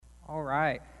All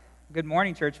right. Good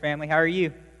morning, church family. How are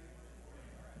you?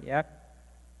 Yeah.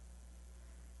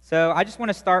 So I just want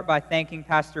to start by thanking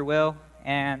Pastor Will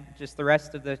and just the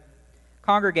rest of the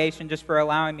congregation just for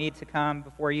allowing me to come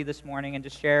before you this morning and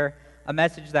just share a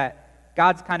message that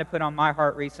God's kind of put on my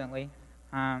heart recently.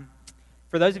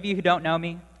 For those of you who don't know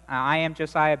me, I am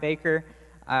Josiah Baker.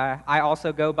 I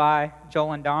also go by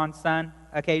Joel and Dawn's son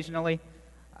occasionally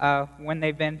when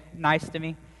they've been nice to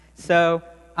me. So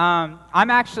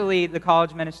I'm actually the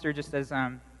college minister, just as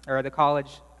or the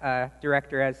college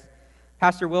director, as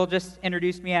Pastor Will just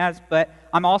introduced me as. But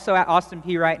I'm also at Austin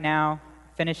P right now,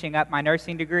 finishing up my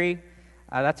nursing degree.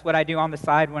 That's what I do on the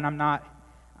side when I'm not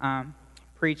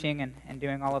preaching and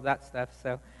doing all of that stuff.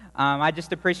 So I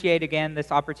just appreciate again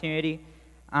this opportunity.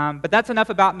 But that's enough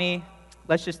about me.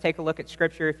 Let's just take a look at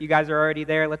Scripture. If you guys are already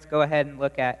there, let's go ahead and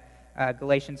look at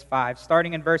Galatians 5,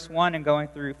 starting in verse 1 and going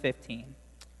through 15.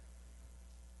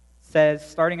 Says,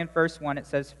 starting in verse 1, it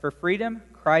says, "For freedom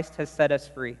Christ has set us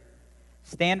free.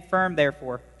 Stand firm,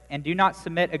 therefore, and do not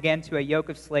submit again to a yoke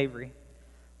of slavery.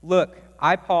 Look,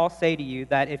 I, Paul, say to you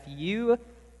that if you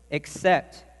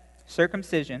accept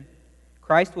circumcision,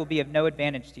 Christ will be of no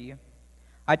advantage to you.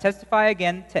 I testify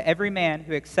again to every man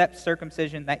who accepts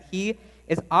circumcision that he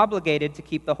is obligated to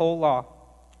keep the whole law.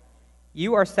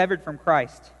 You are severed from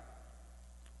Christ,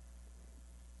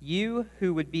 you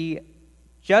who would be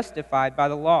justified by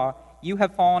the law, you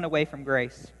have fallen away from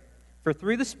grace. For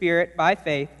through the Spirit, by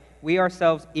faith, we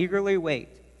ourselves eagerly wait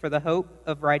for the hope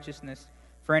of righteousness.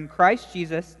 For in Christ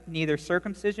Jesus, neither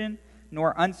circumcision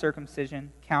nor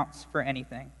uncircumcision counts for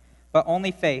anything, but only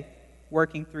faith,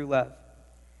 working through love.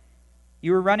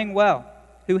 You were running well.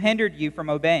 Who hindered you from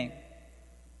obeying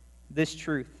this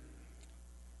truth?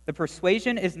 The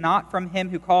persuasion is not from him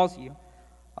who calls you.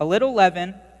 A little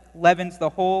leaven leavens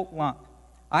the whole lump.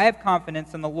 I have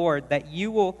confidence in the Lord that you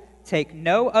will take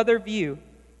no other view,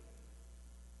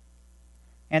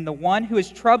 and the one who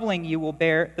is troubling you will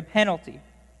bear the penalty,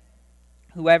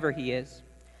 whoever he is.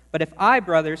 But if I,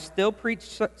 brothers, still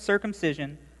preach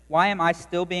circumcision, why am I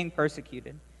still being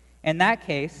persecuted? In that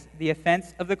case, the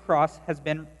offense of the cross has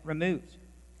been removed.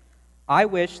 I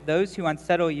wish those who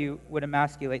unsettle you would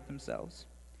emasculate themselves.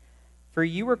 For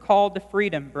you were called to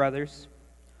freedom, brothers.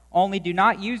 Only do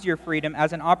not use your freedom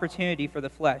as an opportunity for the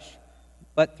flesh,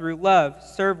 but through love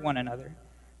serve one another.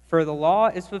 For the law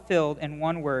is fulfilled in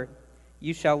one word,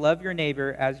 you shall love your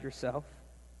neighbor as yourself.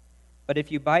 But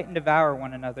if you bite and devour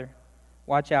one another,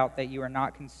 watch out that you are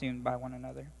not consumed by one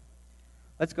another."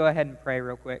 Let's go ahead and pray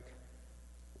real quick.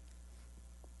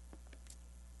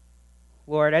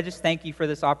 Lord, I just thank you for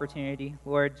this opportunity,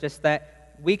 Lord, just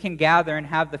that we can gather and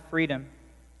have the freedom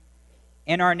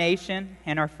in our nation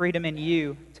and our freedom in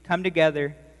you to come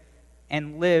together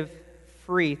and live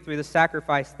free through the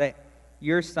sacrifice that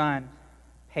your Son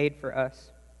paid for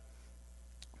us.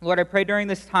 Lord, I pray during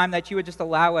this time that you would just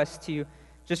allow us to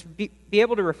just be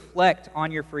able to reflect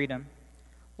on your freedom.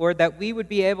 Lord, that we would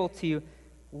be able to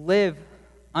live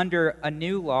under a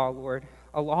new law, Lord,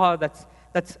 a law that's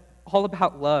all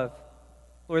about love.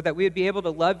 Lord, that we would be able to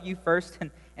love you first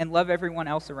and love everyone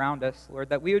else around us, Lord,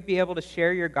 that we would be able to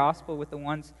share your gospel with the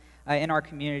ones in our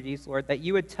communities, Lord, that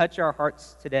you would touch our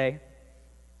hearts today,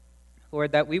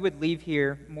 Lord, that we would leave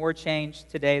here more changed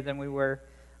today than we were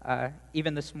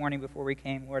even this morning before we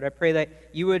came, Lord. I pray that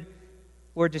you would,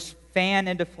 Lord, just fan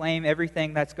into flame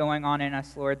everything that's going on in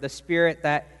us, Lord, the spirit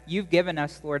that you've given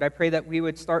us, Lord. I pray that we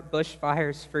would start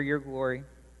bushfires for your glory.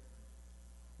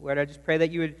 Lord, I just pray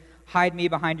that you would hide me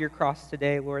behind your cross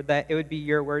today, Lord, that it would be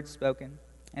your word spoken.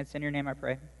 And it's in your name I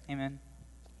pray. Amen.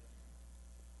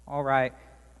 All right.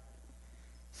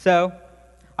 So,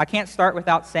 I can't start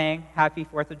without saying Happy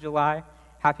 4th of July,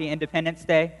 Happy Independence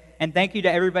Day, and thank you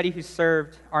to everybody who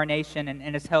served our nation and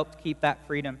has helped keep that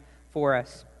freedom for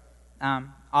us.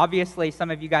 Obviously,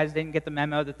 some of you guys didn't get the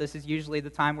memo that this is usually the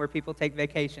time where people take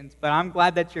vacations, but I'm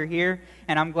glad that you're here,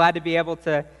 and I'm glad to be able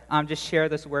to just share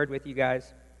this word with you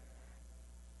guys.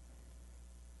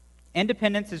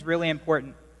 Independence is really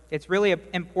important. It's really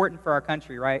important for our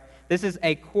country, right? This is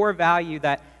a core value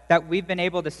that we've been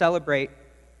able to celebrate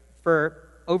for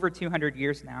over 200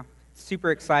 years now. It's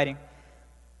super exciting.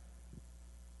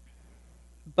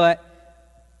 But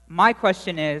my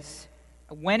question is,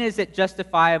 when is it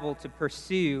justifiable to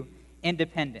pursue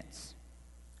independence?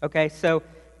 Okay, so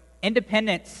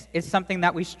independence is something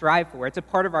that we strive for. It's a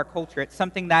part of our culture. It's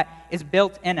something that is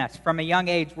built in us. From a young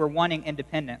age, we're wanting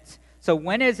independence. So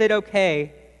when is it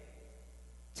okay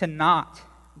to not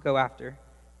go after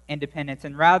independence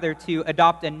and rather to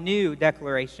adopt a new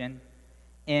declaration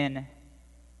in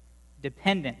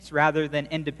dependence rather than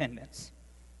independence?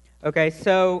 Okay,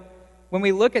 so when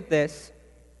we look at this,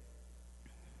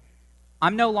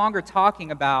 I'm no longer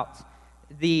talking about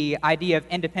the idea of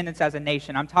independence as a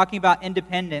nation. I'm talking about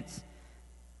independence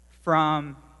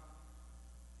from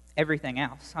everything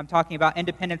else. I'm talking about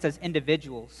independence as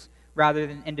individuals rather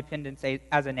than independence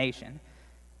as a nation.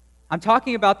 I'm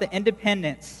talking about the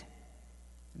independence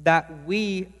that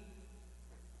we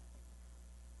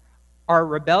are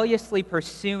rebelliously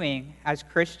pursuing as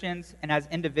Christians and as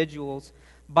individuals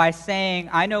by saying,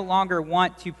 I no longer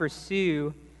want to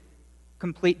pursue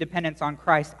complete dependence on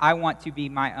Christ. I want to be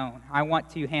my own. I want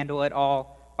to handle it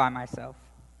all by myself.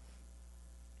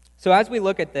 So as we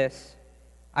look at this,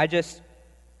 I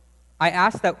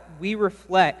ask that we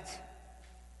reflect,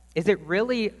 is it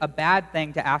really a bad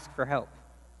thing to ask for help?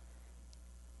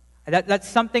 That's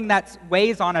something that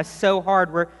weighs on us so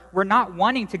hard. We're not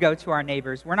wanting to go to our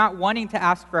neighbors. We're not wanting to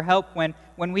ask for help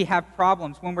when we have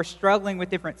problems, when we're struggling with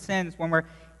different sins,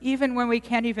 even when we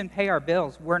can't even pay our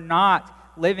bills. We're not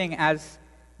living as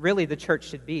really the church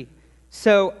should be.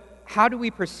 So how do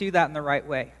we pursue that in the right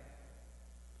way?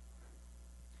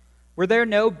 Were there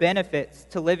no benefits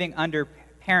to living under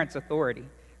parents' authority?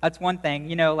 That's one thing,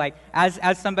 like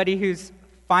as somebody who's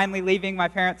finally leaving my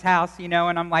parents' house, and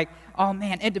I'm like, oh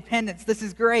man, independence, this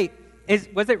is great.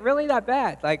 Was it really that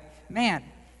bad? Like, man,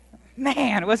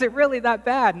 was it really that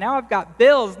bad? Now I've got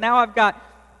bills. Now I've got,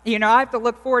 I have to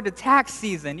look forward to tax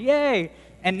season. Yay.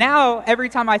 And now every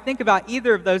time I think about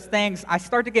either of those things, I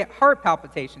start to get heart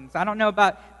palpitations. I don't know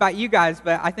about you guys,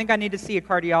 but I think I need to see a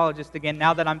cardiologist again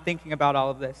now that I'm thinking about all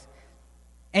of this.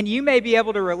 And you may be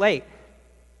able to relate.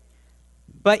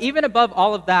 But even above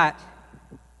all of that,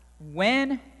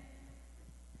 when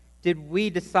did we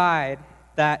decide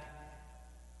that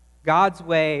God's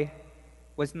way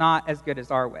was not as good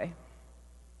as our way?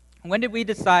 When did we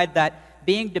decide that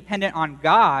being dependent on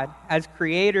God as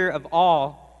creator of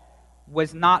all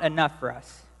was not enough for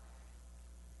us?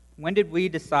 When did we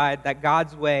decide that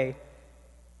God's way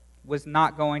was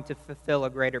not going to fulfill a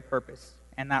greater purpose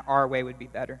and that our way would be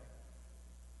better?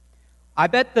 I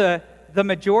bet the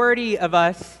majority of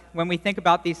us, when we think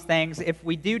about these things, if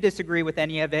we do disagree with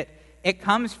any of it, it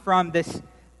stems from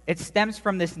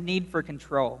this need for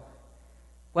control.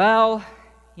 Well,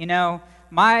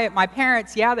 my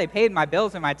parents, they paid my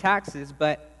bills and my taxes,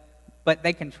 but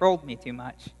they controlled me too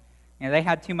much. They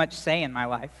had too much say in my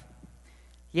life.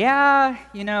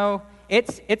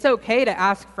 It's okay to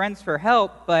ask friends for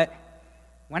help, but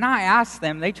when I ask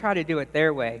them, they try to do it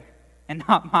their way and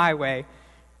not my way.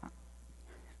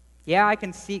 I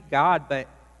can seek God, but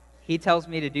He tells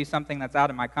me to do something that's out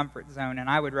of my comfort zone, and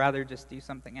I would rather just do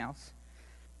something else.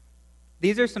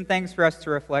 These are some things for us to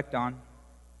reflect on.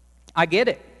 I get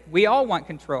it. We all want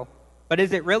control, but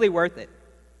is it really worth it?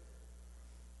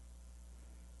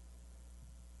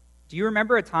 Do you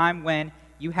remember a time when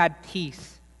you had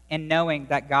peace in knowing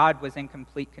that God was in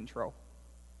complete control?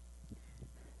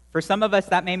 For some of us,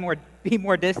 that may be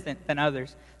more distant than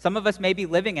others. Some of us may be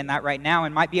living in that right now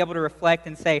and might be able to reflect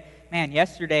and say, man,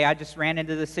 yesterday I just ran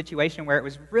into this situation where it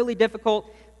was really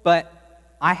difficult,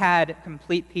 but I had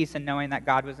complete peace in knowing that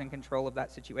God was in control of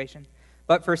that situation.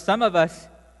 But for some of us,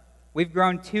 we've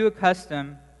grown too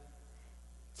accustomed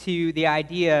to the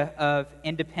idea of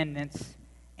independence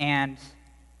and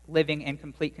living in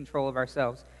complete control of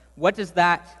ourselves. What does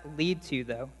that lead to,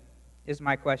 though, is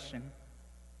my question.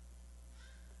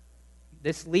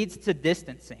 This leads to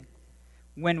distancing.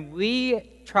 When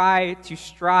we try to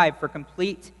strive for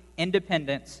complete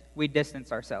independence, we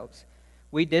distance ourselves.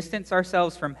 We distance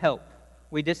ourselves from help.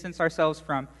 We distance ourselves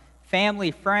from family,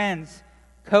 friends,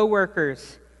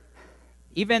 coworkers,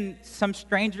 even some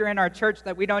stranger in our church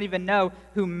that we don't even know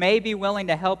who may be willing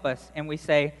to help us, and we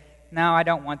say, no, I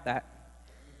don't want that.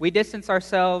 We distance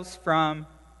ourselves from,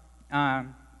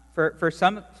 for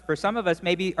some of us,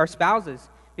 maybe our spouses,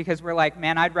 because we're like,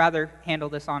 man, I'd rather handle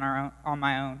this on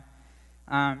my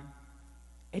own.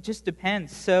 It just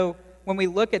depends. So when we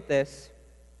look at this,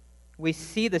 we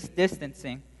see this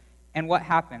distancing, and what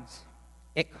happens?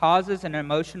 It causes an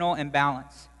emotional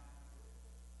imbalance.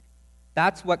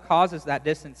 That's what causes that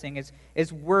distancing,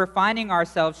 is we're finding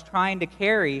ourselves trying to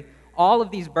carry all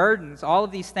of these burdens, all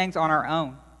of these things on our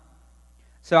own.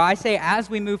 So I say, as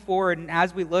we move forward and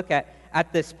as we look at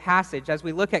this passage, as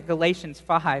we look at Galatians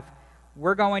 5,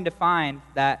 we're going to find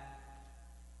that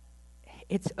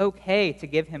it's okay to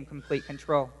give Him complete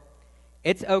control.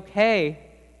 It's okay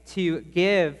to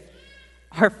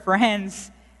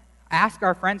ask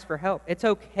our friends for help. It's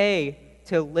okay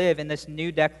to live in this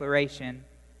new declaration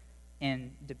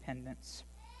in dependence.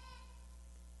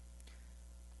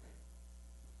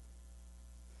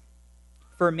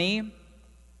 For me,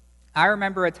 I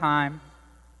remember a time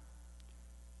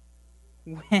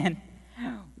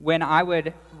when I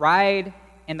would ride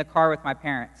in the car with my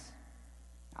parents.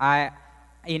 That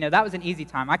was an easy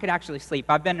time. I could actually sleep.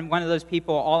 I've been one of those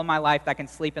people all of my life that can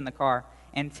sleep in the car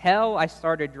until I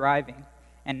started driving.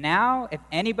 And now, if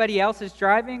anybody else is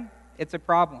driving, it's a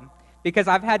problem. Because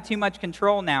I've had too much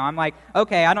control now. I'm like,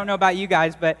 okay, I don't know about you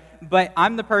guys, but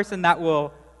I'm the person that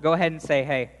will go ahead and say,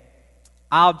 hey,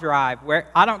 I'll drive.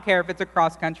 I don't care if it's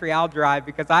across country, I'll drive,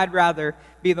 because I'd rather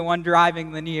be the one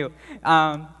driving than you.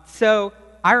 So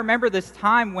I remember this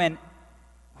time when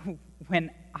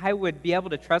I would be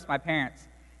able to trust my parents.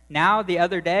 Now, the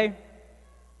other day,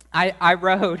 I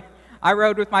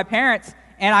rode with my parents,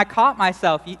 and I caught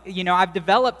myself. I've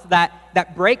developed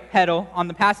that brake pedal on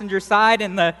the passenger side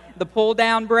and the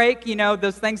pull-down brake,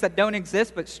 those things that don't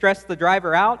exist but stress the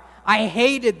driver out. I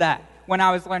hated that when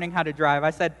I was learning how to drive.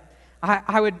 I said,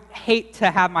 I would hate to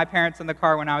have my parents in the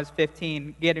car when I was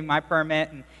 15, getting my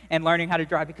permit and learning how to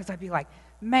drive, because I'd be like,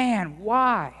 man,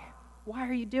 why? Why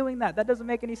are you doing that? That doesn't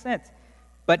make any sense.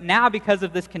 But now, because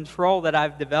of this control that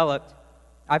I've developed,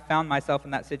 I've found myself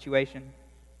in that situation.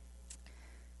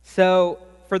 So,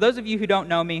 for those of you who don't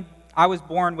know me, I was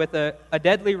born with a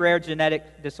deadly rare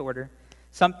genetic disorder,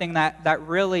 something that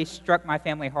really struck my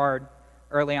family hard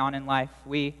early on in life.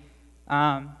 We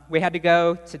had to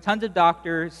go to tons of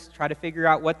doctors, try to figure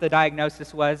out what the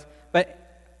diagnosis was. But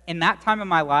in that time of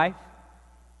my life,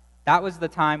 that was the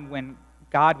time when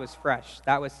God was fresh.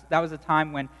 That was the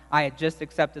time when I had just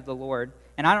accepted the Lord.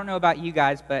 And I don't know about you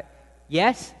guys, but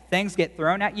yes, things get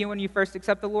thrown at you when you first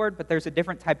accept the Lord, but there's a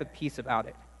different type of peace about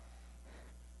it.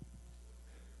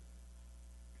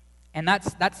 And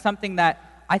that's something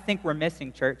that I think we're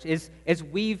missing, church, is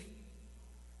we've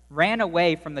ran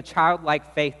away from the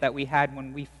childlike faith that we had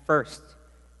when we first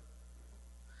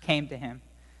came to Him.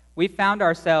 We found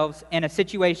ourselves in a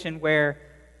situation where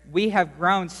we have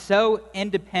grown so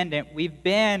independent. We've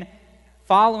been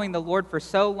following the Lord for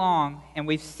so long, and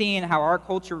we've seen how our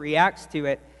culture reacts to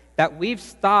it, that we've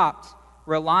stopped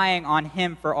relying on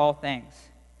Him for all things.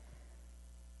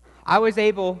 I was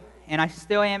able, and I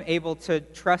still am able, to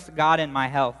trust God in my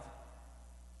health.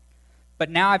 But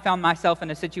now I found myself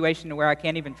in a situation where I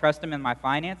can't even trust Him in my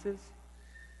finances.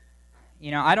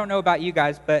 I don't know about you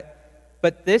guys,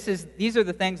 but these are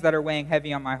the things that are weighing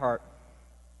heavy on my heart.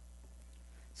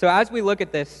 So as we look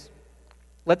at this,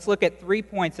 let's look at 3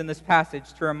 points in this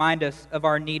passage to remind us of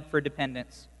our need for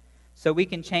dependence, so we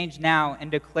can change now and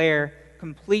declare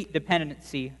complete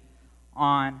dependency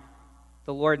on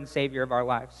the Lord and Savior of our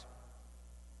lives.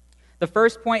 The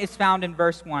first point is found in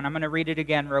verse 1. I'm going to read it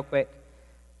again real quick.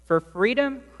 For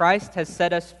freedom, Christ has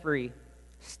set us free.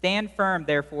 Stand firm,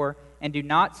 therefore, and do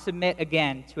not submit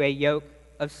again to a yoke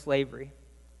of slavery.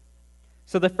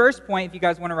 So the first point, if you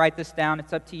guys want to write this down,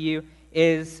 it's up to you,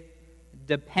 is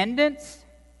dependence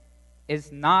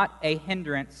is not a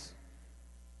hindrance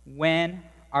when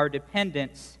our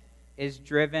dependence is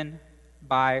driven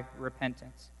by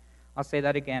repentance. I'll say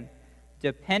that again.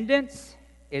 Dependence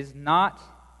is not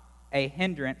a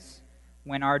hindrance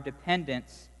when our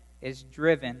dependence is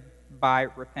driven by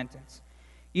repentance.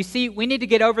 You see, we need to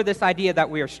get over this idea that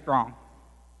we are strong.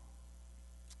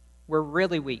 We're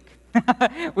really weak.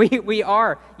 we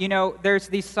are. There's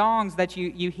these songs that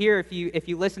you hear if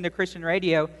you listen to Christian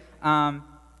radio.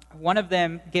 One of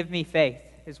them, "Give Me Faith,"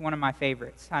 is one of my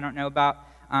favorites. I don't know about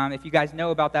if you guys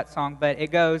know about that song, but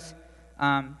it goes,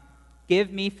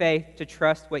 "Give me faith to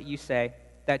trust what you say,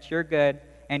 that you're good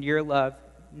and your love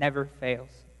never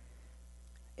fails."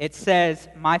 It says,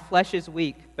 "My flesh is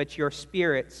weak, but your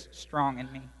spirit's strong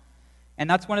in me." And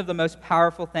that's one of the most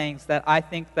powerful things that I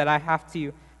think that I have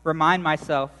to remind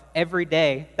myself every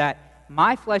day, that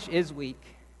my flesh is weak,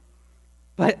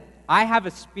 but I have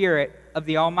a spirit of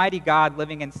the Almighty God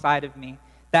living inside of me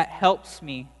that helps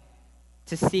me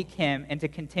to seek Him and to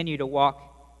continue to walk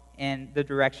in the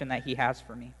direction that He has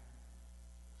for me.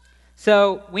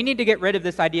 So we need to get rid of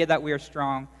this idea that we are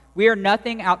strong. We are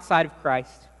nothing outside of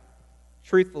Christ.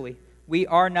 Truthfully, we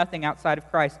are nothing outside of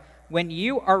Christ. When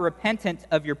you are repentant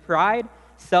of your pride,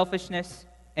 selfishness,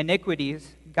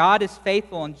 iniquities, God is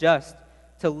faithful and just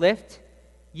to lift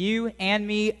you and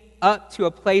me up to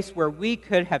a place where we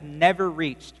could have never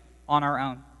reached on our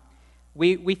own.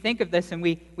 We think of this and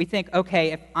we think,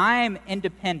 okay, if I'm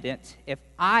independent, if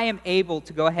I am able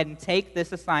to go ahead and take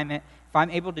this assignment, if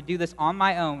I'm able to do this on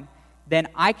my own, then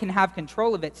I can have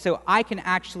control of it, so I can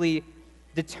actually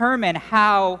determine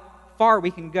how far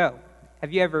we can go.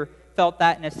 Have you ever felt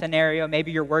that in a scenario?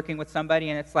 Maybe you're working with somebody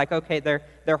and it's like, okay,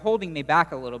 they're holding me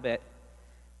back a little bit.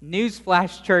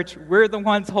 Newsflash, church, we're the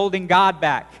ones holding God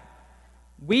back.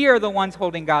 We are the ones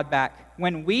holding God back.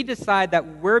 When we decide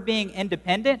that we're being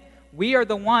independent, we are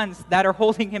the ones that are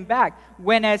holding him back.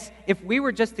 Whereas if we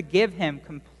were just to give him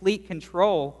complete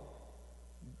control,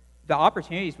 the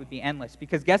opportunities would be endless.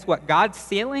 Because guess what? God's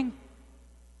ceiling,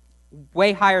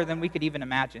 way higher than we could even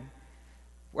imagine.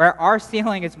 Where our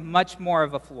ceiling is much more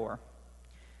of a floor.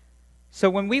 So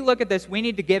when we look at this, we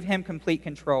need to give him complete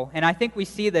control. And I think we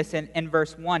see this in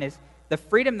verse 1, is the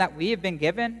freedom that we have been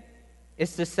given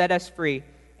is to set us free.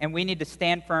 And we need to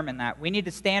stand firm in that. We need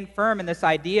to stand firm in this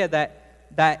idea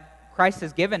that Christ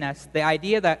has given us, the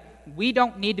idea that we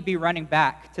don't need to be running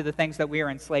back to the things that we were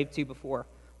enslaved to before.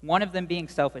 One of them being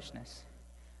selfishness.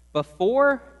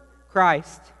 Before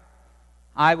Christ,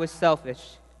 I was selfish,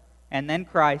 and then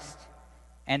Christ,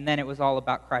 and then it was all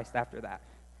about Christ after that.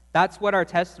 That's what our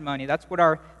testimony, that's what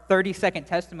our 30-second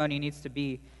testimony needs to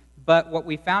be. But what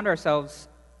we found ourselves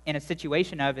in a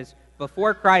situation of is,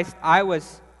 before Christ, I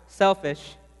was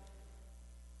selfish,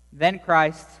 then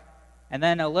Christ, and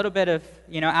then a little bit of,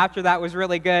 after that was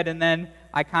really good, and then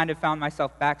I kind of found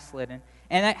myself backslidden.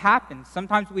 And that happens.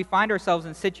 Sometimes we find ourselves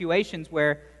in situations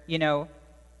where,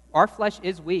 our flesh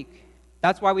is weak.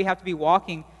 That's why we have to be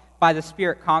walking by the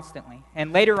Spirit constantly.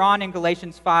 And later on in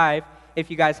Galatians 5, if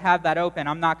you guys have that open,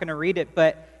 I'm not going to read it,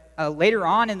 but later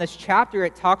on in this chapter,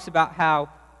 it talks about how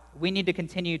we need to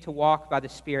continue to walk by the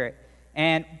Spirit.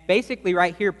 And basically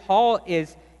right here, Paul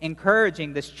is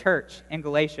encouraging this church in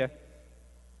Galatia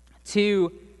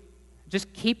to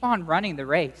just keep on running the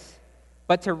race,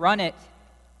 but to run it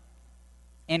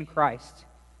in Christ.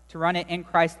 To run it in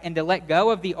Christ and to let go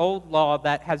of the old law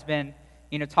that has been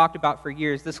talked about for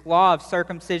years. This law of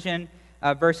circumcision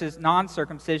versus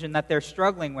non-circumcision that they're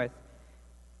struggling with.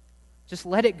 Just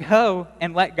let it go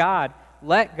and let God.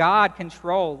 Let God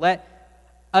control. Let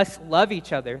us love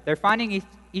each other. They're finding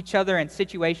each other in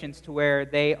situations to where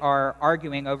they are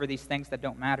arguing over these things that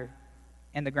don't matter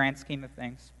in the grand scheme of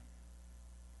things.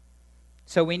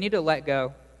 So we need to let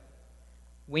go.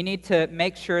 We need to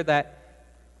make sure that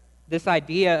this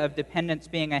idea of dependence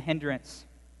being a hindrance,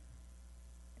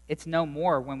 it's no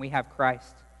more when we have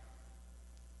Christ.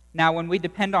 Now, when we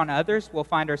depend on others, we'll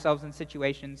find ourselves in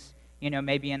situations,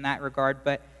 maybe in that regard,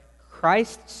 but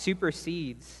Christ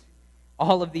supersedes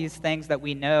all of these things that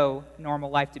we know normal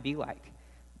life to be like.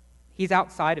 He's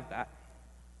outside of that.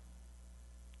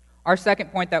 Our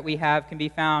second point that we have can be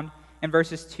found in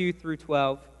verses 2 through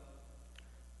 12.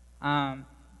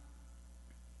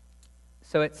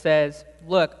 So it says,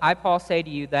 "Look, I, Paul, say to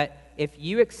you that if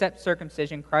you accept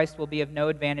circumcision, Christ will be of no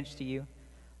advantage to you.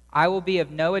 I will be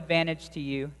of no advantage to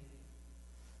you."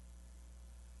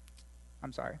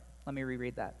 I'm sorry. Let me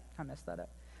reread that. I messed that up.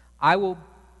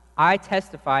 I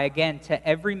testify again to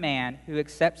every man who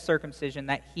accepts circumcision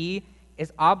that he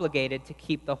is obligated to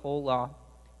keep the whole law.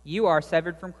 You are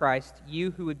severed from Christ,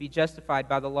 you who would be justified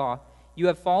by the law. You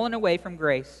have fallen away from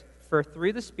grace, for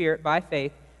through the Spirit, by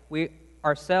faith, we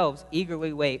ourselves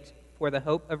eagerly wait for the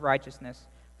hope of righteousness.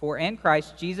 For in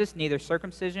Christ Jesus neither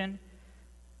circumcision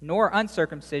nor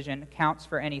uncircumcision counts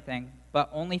for anything,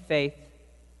 but only faith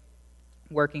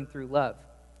working through love.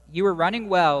 You were running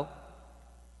well.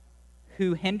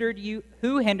 Who hindered you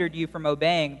from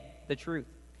obeying the truth?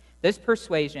 This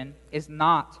persuasion is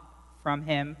not from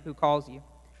him who calls you.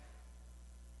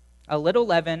 A little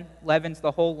leaven leavens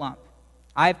the whole lump.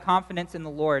 I have confidence in the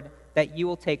Lord that you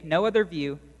will take no other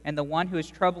view, and the one who is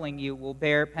troubling you will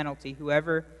bear penalty,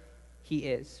 whoever he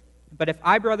is. But if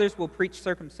I, brothers, will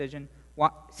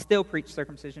still preach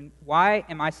circumcision, why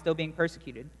am I still being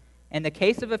persecuted? In the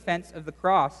case of offense of the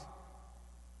cross,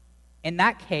 in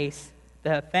that case,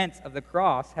 the offense of the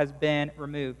cross has been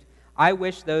removed. I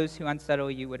wish those who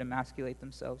unsettle you would emasculate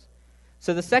themselves.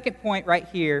 So the second point right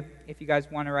here, if you guys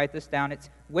want to write this down, it's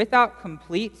without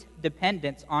complete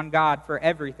dependence on God for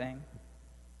everything,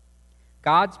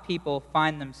 God's people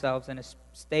find themselves in a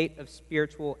state of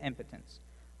spiritual impotence.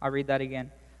 I'll read that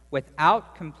again.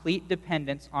 Without complete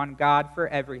dependence on God for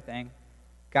everything,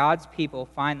 God's people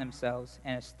find themselves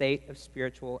in a state of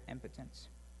spiritual impotence.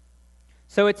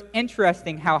 So it's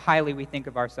interesting how highly we think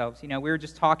of ourselves. We were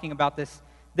just talking about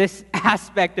this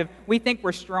aspect of, we think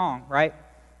we're strong, right?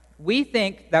 We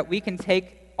think that we can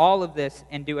take all of this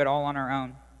and do it all on our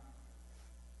own.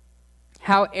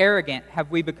 How arrogant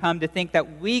have we become to think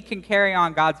that we can carry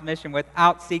on God's mission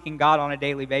without seeking God on a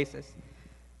daily basis?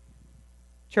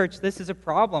 Church, this is a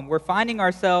problem. We're finding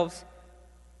ourselves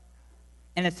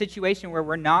in a situation where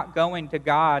we're not going to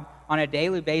God on a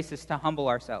daily basis to humble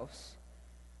ourselves,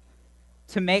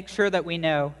 to make sure that we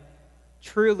know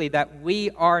truly that we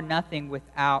are nothing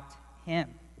without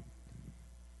Him.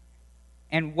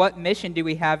 And what mission do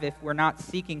we have if we're not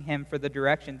seeking Him for the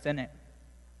directions in it?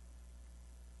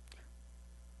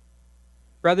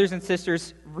 Brothers and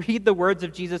sisters, read the words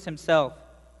of Jesus himself.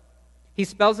 He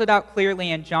spells it out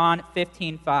clearly in John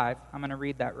 15:5. I'm going to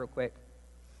read that real quick.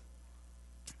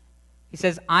 He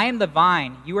says, I am the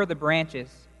vine, you are the branches.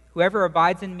 Whoever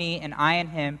abides in me and I in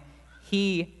him,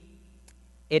 he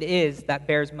it is that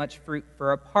bears much fruit.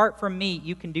 For apart from me,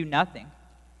 you can do nothing.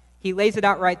 He lays it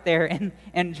out right there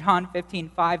in John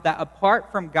 15:5 that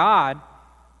apart from God,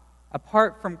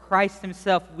 apart from Christ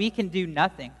himself, we can do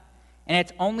nothing. And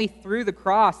it's only through the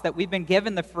cross that we've been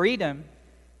given the freedom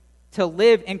to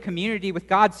live in community with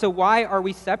God. So why are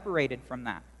we separated from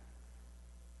that?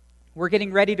 We're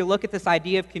getting ready to look at this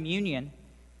idea of communion.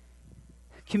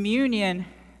 Communion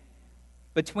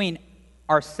between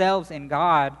ourselves and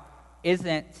God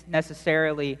isn't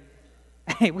necessarily,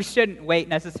 we shouldn't wait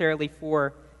necessarily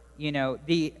for,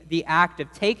 the act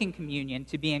of taking communion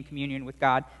to be in communion with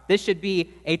God. This should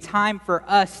be a time for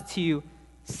us to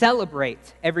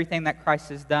celebrate everything that Christ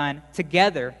has done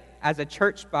together as a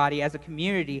church body, as a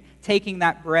community, taking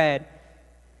that bread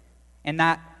and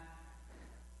that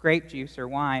grape juice or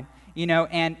wine,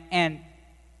 and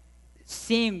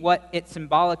seeing what it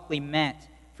symbolically meant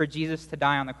for Jesus to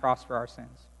die on the cross for our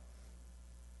sins.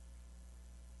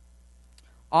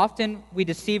 Often we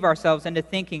deceive ourselves into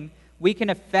thinking we can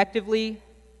effectively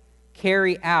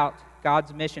carry out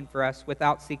God's mission for us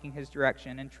without seeking his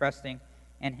direction and trusting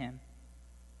in him.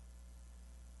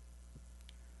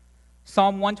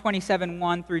 Psalm 127,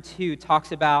 1 through 2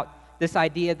 talks about this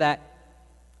idea that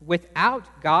without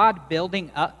God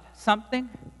building up something,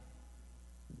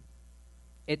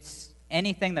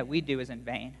 anything that we do is in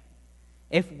vain.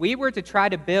 If we were to try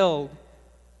to build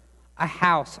a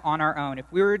house on our own, if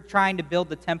we were trying to build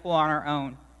the temple on our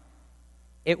own,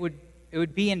 it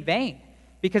would be in vain.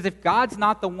 Because if God's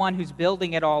not the one who's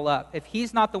building it all up, if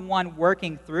he's not the one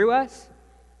working through us,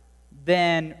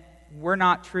 then we're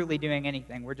not truly doing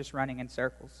anything. We're just running in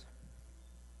circles.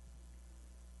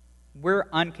 We're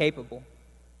incapable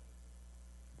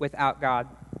without God.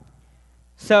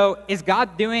 So is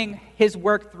God doing his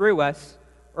work through us,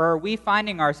 or are we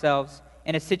finding ourselves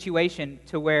in a situation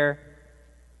to where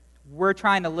we're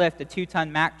trying to lift a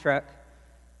 2-ton Mack truck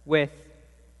with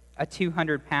a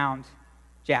 200-pound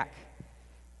jack?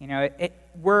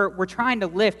 We're trying to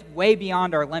lift way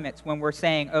beyond our limits when we're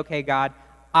saying, okay, God,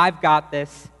 I've got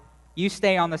this. You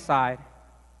stay on the side.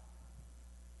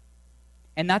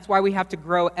 And that's why we have to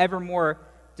grow ever more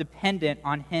dependent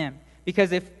on him.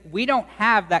 Because if we don't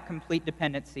have that complete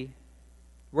dependency,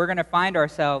 we're going to find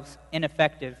ourselves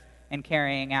ineffective in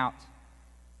carrying out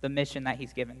the mission that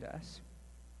he's given to us.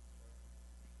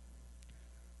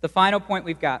 The final point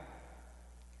we've got,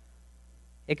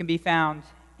 it can be found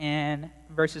in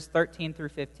verses 13 through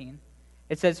 15.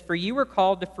 It says, For you were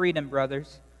called to freedom,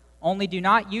 brothers. Only do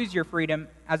not use your freedom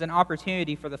as an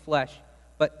opportunity for the flesh,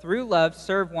 but through love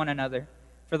serve one another.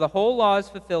 For the whole law is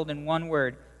fulfilled in one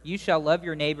word, you shall love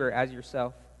your neighbor as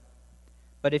yourself.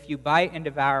 But if you bite and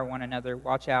devour one another,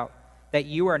 watch out, that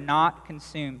you are not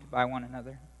consumed by one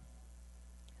another.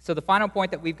 So the final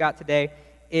point that we've got today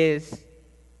is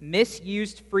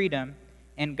misused freedom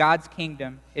in God's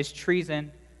kingdom is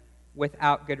treason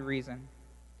without good reason.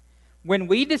 When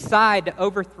we decide to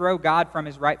overthrow God from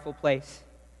his rightful place,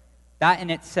 that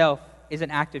in itself is an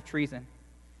act of treason.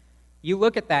 You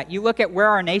look at that. You look at where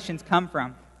our nations come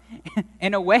from.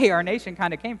 In a way, our nation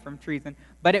kind of came from treason,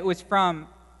 but it was from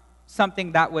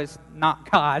something that was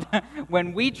not God.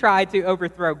 When we try to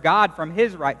overthrow God from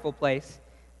his rightful place,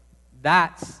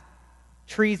 that's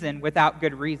treason without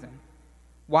good reason.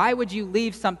 Why would you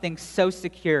leave something so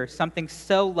secure, something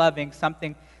so loving,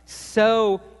 something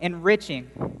so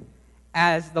enriching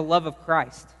as the love of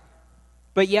Christ?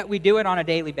 But yet we do it on a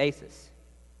daily basis.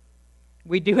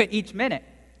 We do it each minute.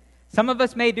 Some of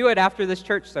us may do it after this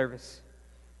church service.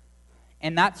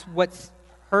 And that's what's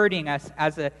hurting us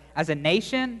as a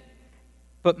nation,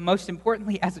 but most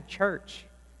importantly as a church.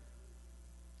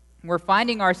 We're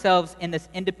finding ourselves in this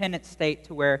independent state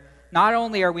to where not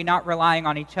only are we not relying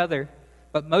on each other,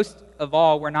 but most of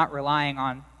all, we're not relying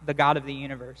on the God of the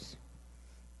universe.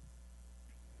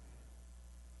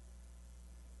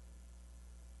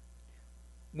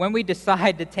 When we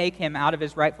decide to take him out of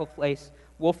his rightful place,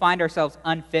 we'll find ourselves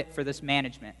unfit for this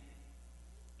management.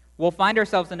 We'll find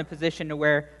ourselves in a position to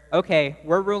where, okay,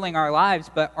 we're ruling our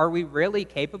lives, but are we really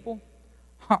capable?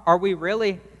 Are we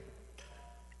really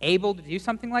able to do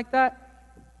something like that?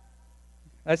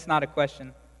 That's not a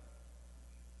question.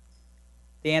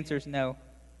 The answer is no.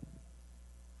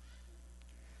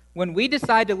 When we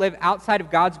decide to live outside of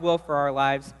God's will for our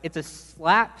lives, it's a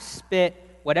slap, spit,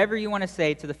 whatever you want to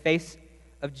say, to the face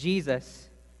of Jesus,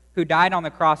 who died on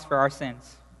the cross for our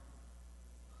sins.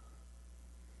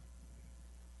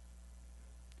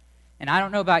 And I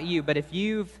don't know about you, but if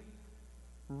you've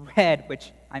read,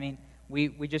 which, I mean,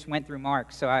 we just went through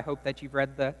Mark, so I hope that you've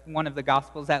read one of the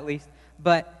Gospels at least.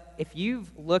 But if you've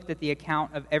looked at the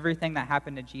account of everything that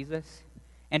happened to Jesus,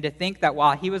 and to think that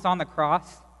while he was on the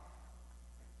cross,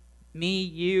 me,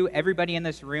 you, everybody in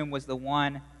this room was the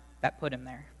one that put him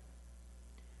there.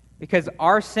 Because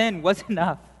our sin was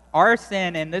enough. Our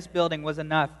sin in this building was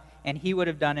enough, and he would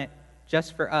have done it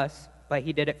just for us, but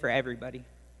he did it for everybody.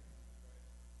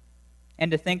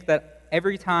 And to think that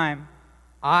every time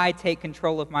I take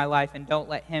control of my life and don't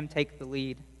let him take the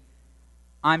lead,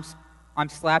 I'm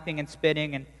slapping and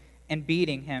spitting and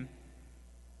beating him.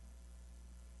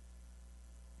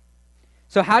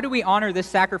 So how do we honor this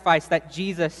sacrifice that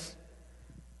Jesus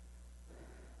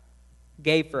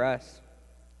gave for us?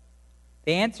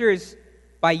 The answer is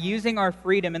by using our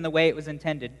freedom in the way it was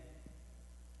intended.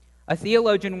 A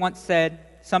theologian once said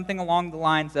something along the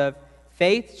lines of,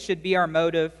 faith should be our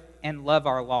motive and love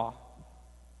our law.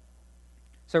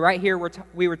 So right here,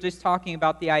 we were just talking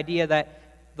about the idea that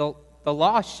the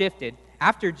law shifted.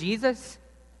 After Jesus,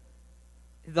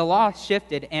 the law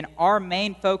shifted, and our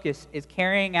main focus is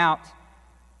carrying out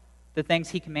the things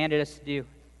he commanded us to do,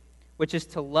 which is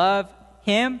to love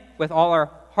him with all our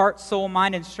heart, soul,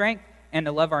 mind, and strength, and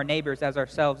to love our neighbors as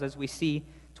ourselves, as we see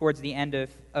towards the end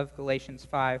of Galatians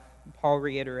 5. Paul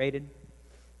reiterated.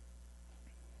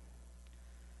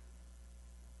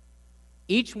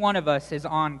 Each one of us is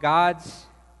on God's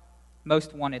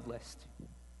most wanted list.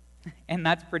 And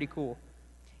that's pretty cool.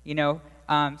 You know,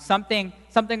 something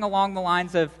along the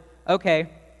lines of, okay,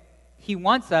 he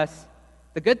wants us.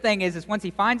 The good thing is once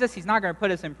he finds us, he's not going to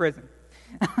put us in prison.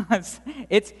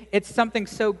 It's something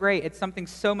so great. It's something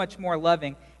so much more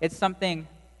loving. It's something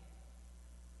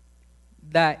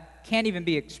that can't even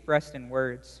be expressed in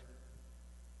words.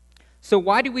 So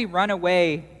why do we run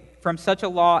away from such a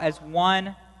law as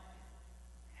one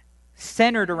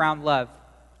centered around love?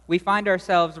 We find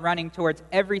ourselves running towards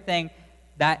everything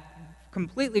that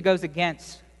completely goes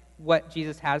against what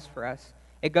Jesus has for us.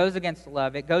 It goes against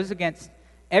love. It goes against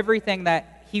everything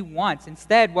that he wants.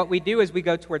 Instead, what we do is we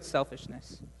go towards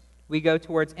selfishness. We go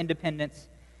towards independence,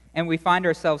 and we find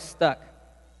ourselves stuck.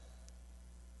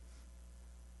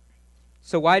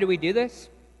 So why do we do this?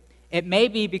 It may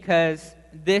be because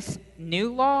this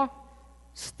new law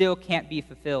still can't be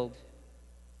fulfilled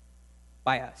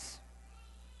by us.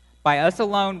 By us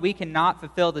alone, we cannot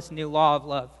fulfill this new law of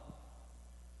love.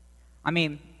 I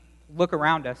mean, look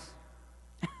around us.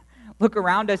 Look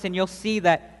around us and you'll see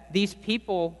that these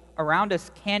people around us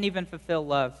can't even fulfill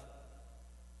love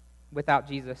without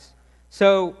Jesus.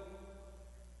 So,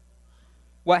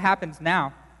 what happens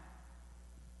now?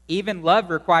 Even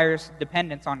love requires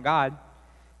dependence on God.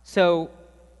 So,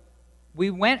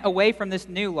 we went away from this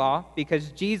new law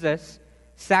because Jesus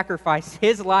sacrificed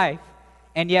his life,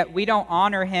 and yet we don't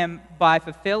honor him by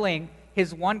fulfilling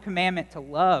his one commandment to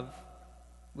love.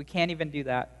 We can't even do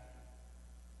that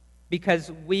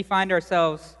because we find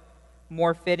ourselves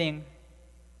more fitting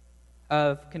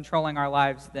of controlling our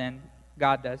lives than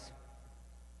God does.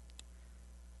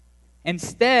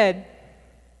 Instead,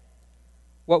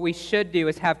 what we should do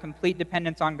is have complete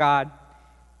dependence on God,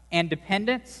 and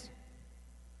dependence,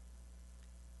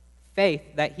 faith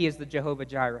that he is the Jehovah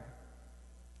Jireh,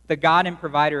 the God and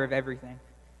provider of everything.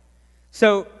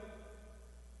 So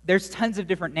there's tons of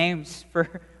different names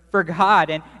for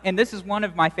God, and this is one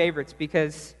of my favorites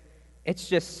because it's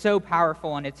just so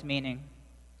powerful in its meaning.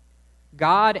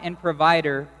 God and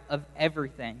provider of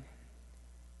everything.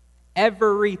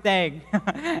 Everything.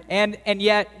 and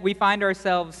yet we find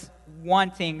ourselves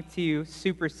wanting to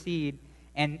supersede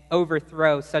and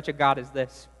overthrow such a God as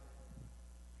this.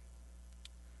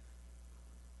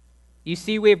 You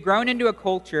see, we have grown into a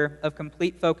culture of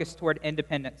complete focus toward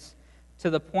independence to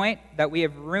the point that we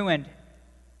have ruined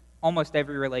almost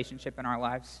every relationship in our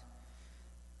lives.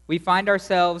 We find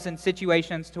ourselves in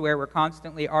situations to where we're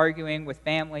constantly arguing with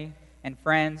family and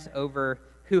friends over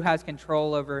who has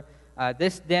control over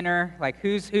this dinner, like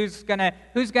who's gonna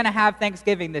have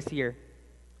Thanksgiving this year.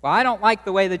 Well, I don't like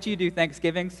the way that you do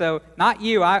Thanksgiving, so not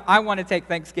you. I want to take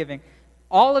Thanksgiving.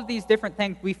 All of these different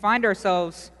things, we find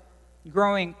ourselves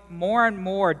growing more and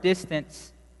more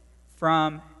distance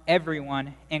from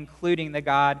everyone, including the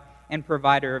God and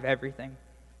provider of everything.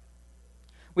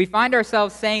 We find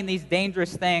ourselves saying these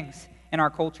dangerous things in our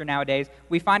culture nowadays.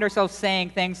 We find ourselves saying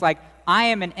things like, I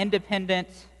am an independent,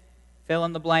 fill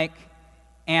in the blank,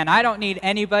 and I don't need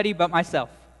anybody but myself.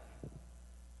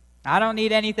 I don't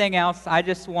need anything else. I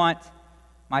just want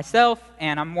myself,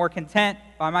 and I'm more content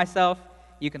by myself.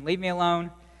 You can leave me alone.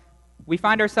 We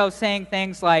find ourselves saying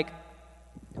things like,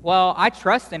 well, I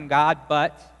trust in God,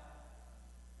 but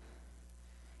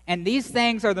And these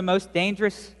things are the most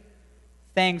dangerous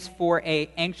things for an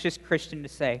anxious Christian to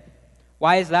say.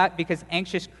 Why is that? Because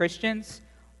anxious Christians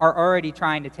are already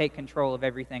trying to take control of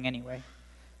everything anyway.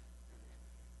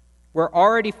 We're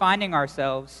already finding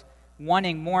ourselves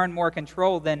wanting more and more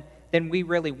control than we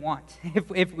really want.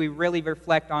 If we really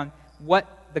reflect on what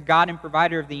the God and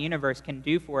provider of the universe can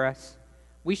do for us,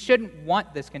 we shouldn't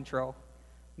want this control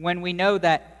when we know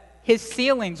that his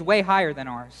ceiling's way higher than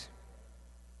ours.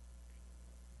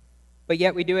 But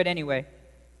yet we do it anyway.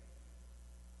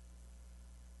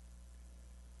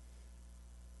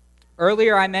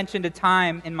 Earlier I mentioned a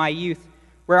time in my youth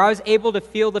where I was able to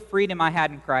feel the freedom I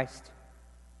had in Christ.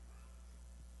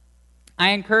 I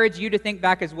encourage you to think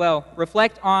back as well.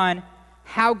 Reflect on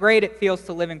how great it feels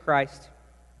to live in Christ.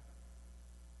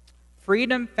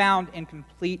 Freedom found in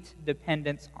complete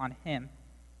dependence on him.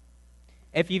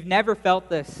 If you've never felt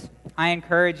this, I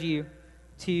encourage you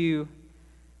to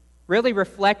really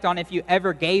reflect on if you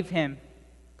ever gave him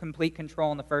complete control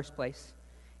in the first place.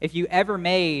 If you ever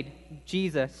made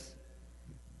Jesus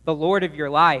the Lord of your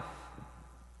life.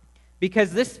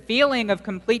 Because this feeling of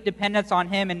complete dependence on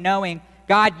him and knowing,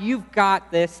 God, you've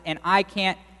got this and I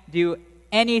can't do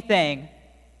anything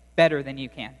better than you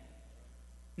can.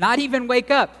 Not even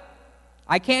wake up.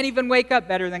 I can't even wake up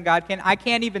better than God can. I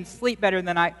can't even sleep better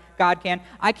than God can.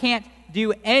 I can't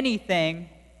do anything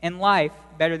in life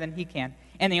better than he can.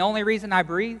 And the only reason I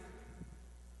breathe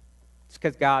is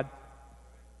because God.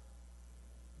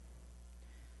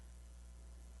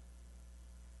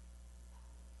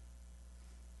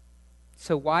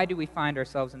 So why do we find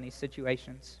ourselves in these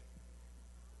situations?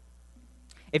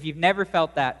 If you've never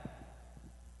felt that,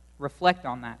 reflect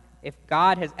on that. If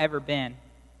God has ever been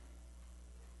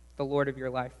the Lord of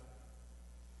your life.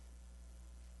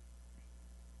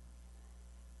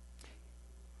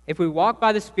 If we walk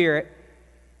by the Spirit,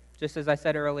 just as I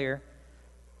said earlier,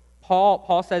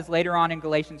 Paul says later on in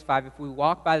Galatians 5, if we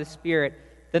walk by the Spirit,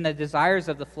 then the desires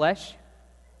of the flesh,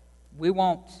 we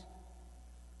won't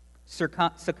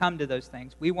succumb to those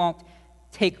things. We won't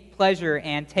take pleasure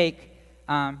and take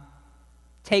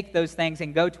those things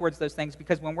and go towards those things,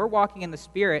 because when we're walking in the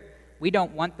Spirit, we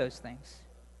don't want those things.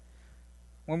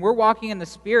 When we're walking in the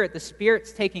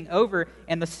Spirit's taking over,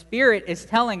 and the Spirit is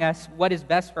telling us what is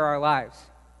best for our lives.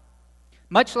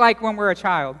 Much like when we're a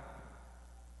child,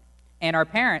 and our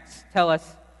parents tell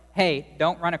us, hey,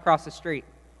 don't run across the street.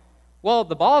 Well,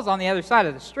 the ball's on the other side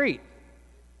of the street.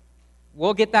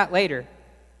 We'll get that later.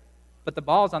 But the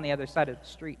ball's on the other side of the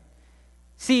street.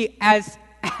 See, as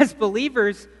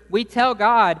believers, we tell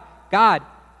God,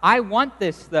 I want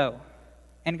this though.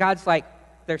 And God's like,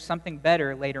 there's something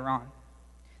better later on.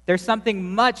 There's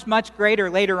something much, much greater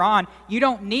later on. You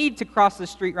don't need to cross the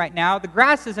street right now. The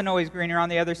grass isn't always greener on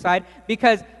the other side,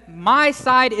 because my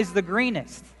side is the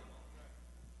greenest.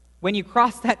 When you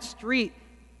cross that street,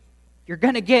 you're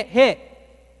going to get hit.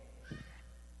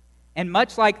 And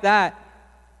much like that,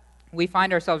 we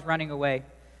find ourselves running away.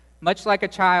 Much like a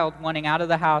child wanting out of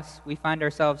the house, we find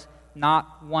ourselves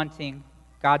not wanting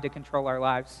God to control our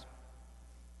lives.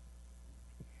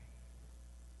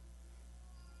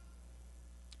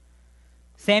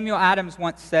 Samuel Adams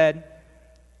once said,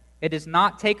 "It does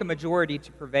not take a majority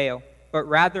to prevail, but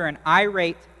rather an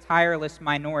irate, tireless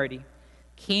minority,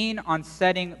 keen on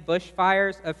setting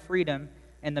bushfires of freedom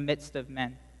in the midst of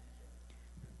men."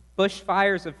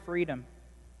 Bushfires of freedom.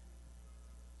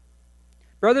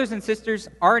 Brothers and sisters,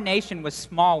 our nation was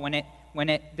small when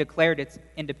it declared its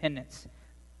independence.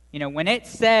 When it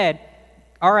said,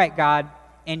 all right, God,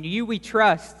 in you we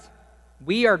trust,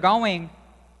 we are going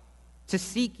to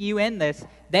seek you in this,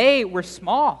 they were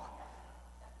small.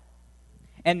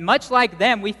 And much like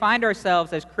them, we find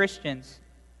ourselves as Christians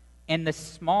in the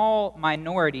small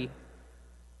minority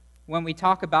when we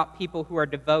talk about people who are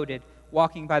devoted,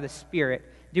 walking by the Spirit,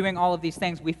 doing all of these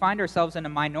things. We find ourselves in a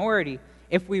minority.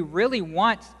 If we really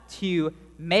want to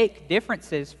make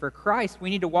differences for Christ, we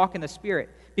need to walk in the Spirit.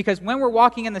 Because when we're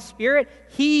walking in the Spirit,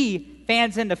 He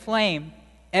fans into flame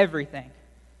everything.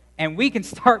 And we can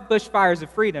start bushfires of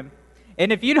freedom.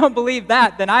 And if you don't believe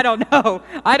that, then I don't know.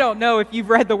 I don't know if you've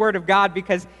read the Word of God,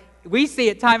 because we see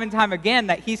it time and time again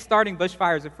that He's starting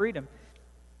bushfires of freedom.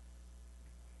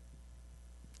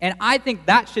 And I think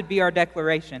that should be our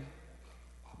declaration.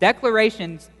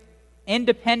 Declarations,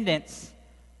 independence,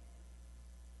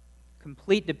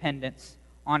 complete dependence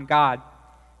on God.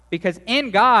 Because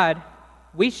in God,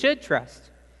 we should trust.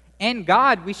 In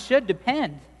God, we should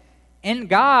depend. In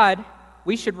God,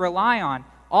 we should rely on.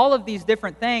 All of these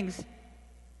different things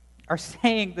are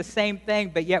saying the same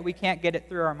thing, but yet we can't get it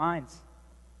through our minds.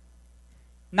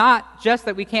 Not just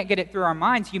that we can't get it through our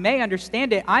minds. You may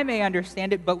understand it, I may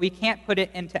understand it, but we can't put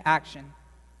it into action.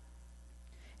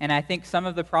 And I think some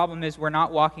of the problem is we're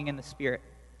not walking in the Spirit.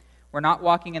 We're not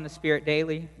walking in the Spirit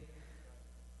daily.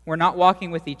 We're not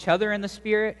walking with each other in the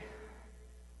Spirit.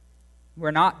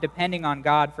 We're not depending on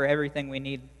God for everything we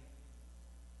need.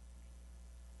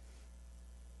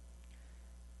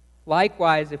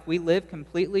 Likewise, if we live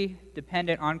completely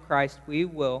dependent on Christ, we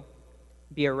will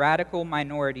be a radical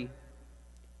minority,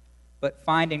 but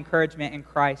find encouragement in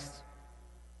Christ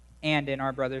and in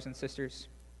our brothers and sisters.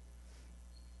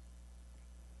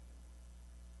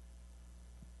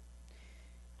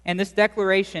 And this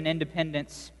declaration,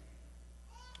 independence,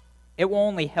 it will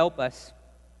only help us.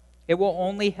 It will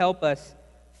only help us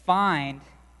find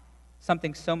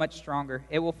something so much stronger.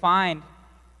 It will find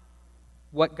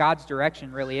what God's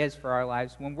direction really is for our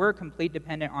lives. When we're completely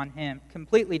dependent on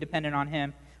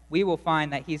Him, we will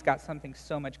find that He's got something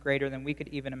so much greater than we could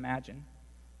even imagine.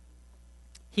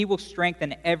 He will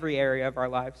strengthen every area of our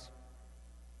lives.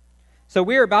 So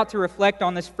we are about to reflect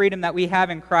on this freedom that we have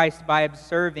in Christ by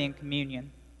observing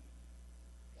communion,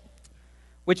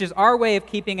 which is our way of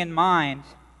keeping in mind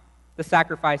the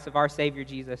sacrifice of our Savior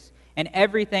Jesus and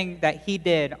everything that He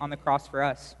did on the cross for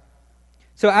us.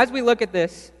 So as we look at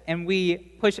this and we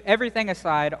push everything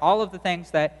aside, all of the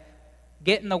things that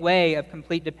get in the way of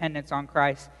complete dependence on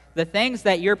Christ, the things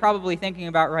that you're probably thinking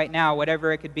about right now,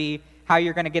 whatever it could be, how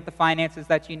you're going to get the finances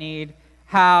that you need,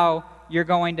 how you're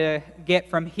going to get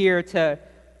from here to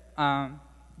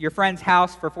your friend's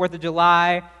house for 4th of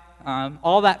July,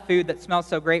 all that food that smells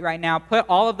so great right now, put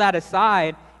all of that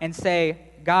aside and say,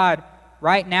 God,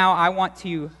 right now I want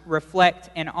to reflect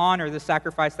and honor the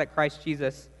sacrifice that Christ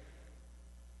Jesus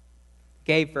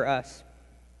gave for us.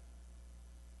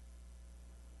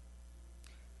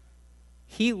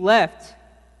 He left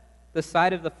the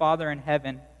side of the Father in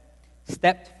heaven,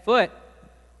 stepped foot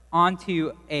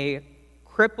onto a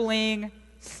crippling,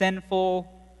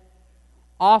 sinful,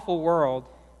 awful world,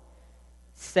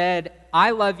 said, I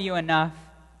love you enough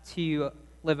to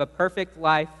live a perfect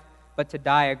life, but to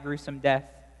die a gruesome death.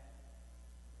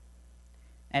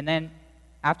 And then,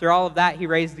 after all of that, He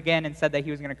raised again and said that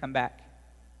He was going to come back.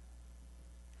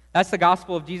 That's the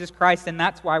gospel of Jesus Christ, and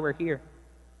that's why we're here.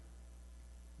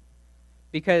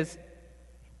 Because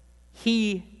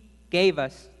He gave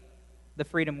us the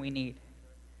freedom we need.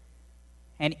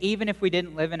 And even if we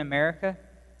didn't live in America,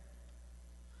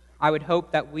 I would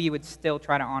hope that we would still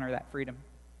try to honor that freedom.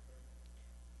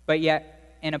 But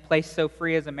yet, in a place so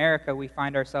free as America, we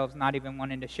find ourselves not even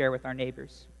wanting to share with our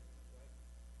neighbors.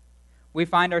 We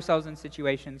find ourselves in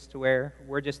situations to where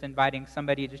we're just inviting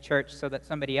somebody to church so that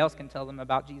somebody else can tell them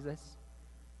about Jesus.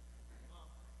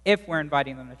 If we're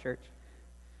inviting them to church.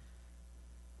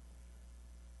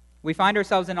 We find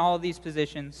ourselves in all of these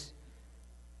positions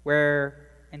where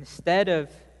instead of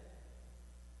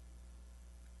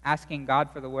asking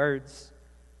God for the words,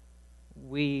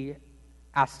 we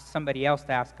ask somebody else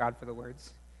to ask God for the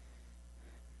words.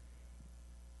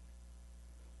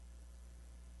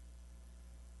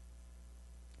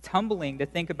 It's humbling to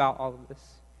think about all of this.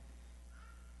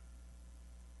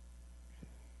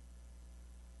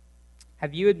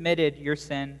 Have you admitted your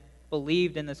sin,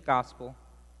 believed in this gospel,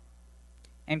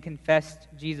 and confessed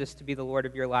Jesus to be the Lord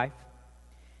of your life?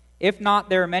 If not,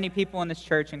 there are many people in this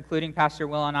church, including Pastor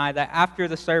Will and I, that after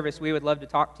the service we would love to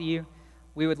talk to you.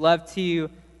 We would love to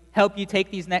help you take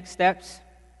these next steps.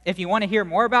 If you want to hear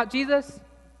more about Jesus,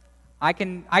 I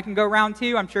can go round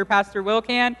two. I'm sure Pastor Will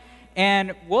can.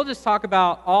 And we'll just talk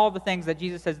about all the things that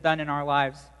Jesus has done in our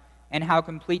lives and how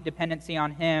complete dependency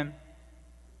on Him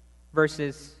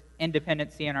versus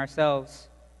independency in ourselves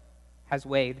has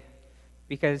weighed.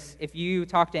 Because if you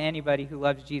talk to anybody who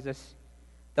loves Jesus,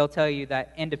 they'll tell you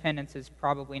that independence is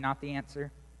probably not the answer.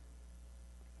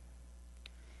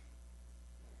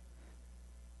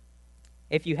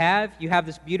 If you have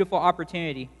this beautiful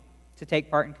opportunity to take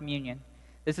part in communion.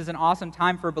 This is an awesome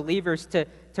time for believers to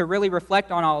really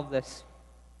reflect on all of this.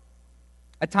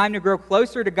 A time to grow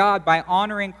closer to God by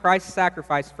honoring Christ's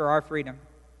sacrifice for our freedom.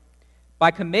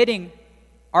 By committing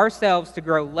ourselves to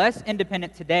grow less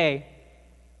independent today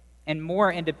and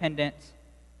more independent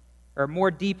or more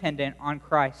dependent on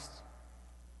Christ.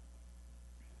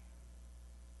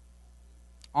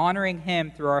 Honoring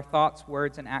Him through our thoughts,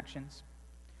 words, and actions.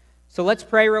 So let's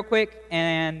pray real quick,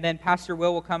 and then Pastor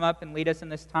Will come up and lead us in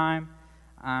this time.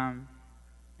 And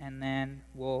then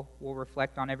we'll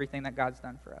reflect on everything that God's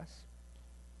done for us.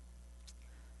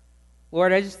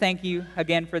 Lord, I just thank you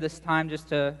again for this time just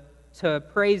to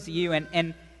praise you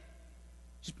and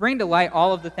just bring to light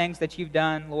all of the things that you've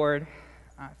done, Lord,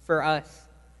 for us.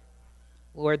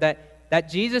 Lord, that that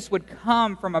Jesus would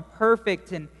come from a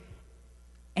perfect and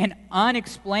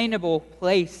unexplainable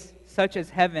place such as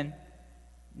heaven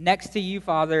next to you,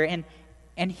 Father,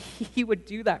 and he would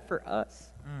do that for us.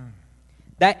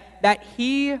 That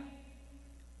he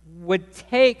would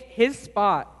take his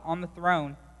spot on the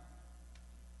throne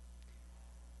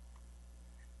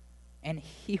and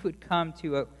he would come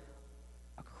to a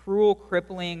cruel,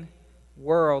 crippling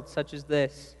world such as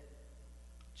this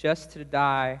just to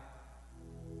die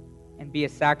and be a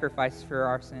sacrifice for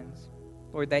our sins.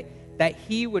 Lord, that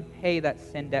he would pay that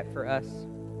sin debt for us.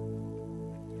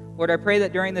 Lord, I pray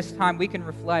that during this time we can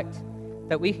reflect,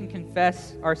 that we can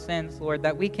confess our sins, Lord,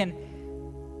 that we can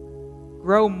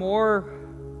grow more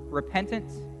repentant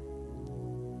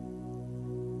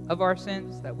of our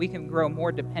sins, that we can grow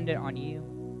more dependent on you,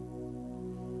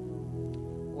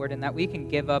 Lord, and that we can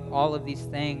give up all of these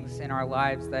things in our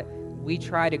lives that we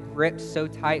try to grip so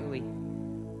tightly.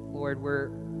 Lord, we're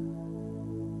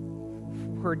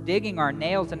digging our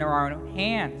nails into our own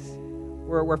hands.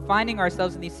 We're finding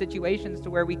ourselves in these situations to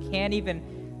where we can't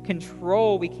even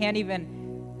control, we can't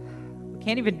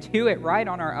even do it right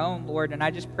on our own, Lord. And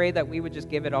I just pray that we would just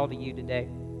give it all to you today.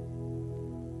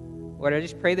 Lord, I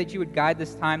just pray that you would guide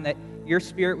this time, that your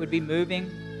Spirit would be moving.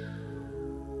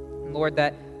 And Lord,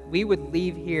 that we would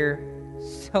leave here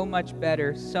so much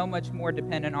better, so much more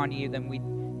dependent on you than we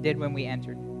did when we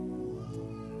entered.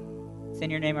 It's in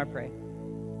your name I pray.